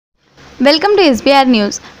Welcome to SBR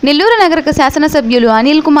news. Nellore నగర శాసనసభ్యులు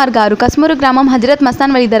అనిల్ కుమార్ గారు కస్మూరు గ్రామం హజరత్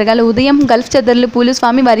మస్తాన్ వలి దర్గాలో ఉదయం గల్ఫ్ చదర్లు పూలు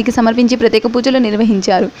స్వామి వారికి సమర్పించి ప్రత్యేక పూజలు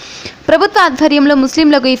నిర్వహించారు. ప్రభుత్వ ఆధ్వర్యంలో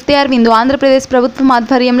ముస్లింలకు ఇఫ్తియార్ విందు. ఆంధ్రప్రదేశ్ ప్రభుత్వం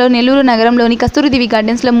ఆధ్వర్యంలో నెల్లూరు నగరంలోని కస్తూరిదేవి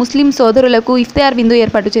గార్డెన్స్లో ముస్లిం సోదరులకు ఇఫ్తియార్ విందు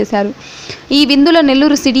ఏర్పాటు చేశారు. ఈ విందులో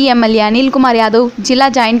నెల్లూరు సిటీ ఎమ్మెల్యే అనిల్ కుమార్ యాదవ్, జిల్లా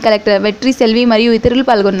జాయింట్ కలెక్టర్ వెట్రి సెల్వి మరియు ఇతరులు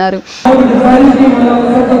పాల్గొన్నారు.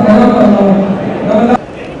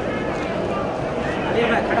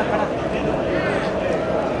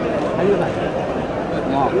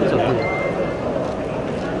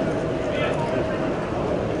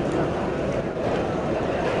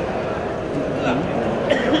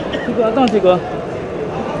这个。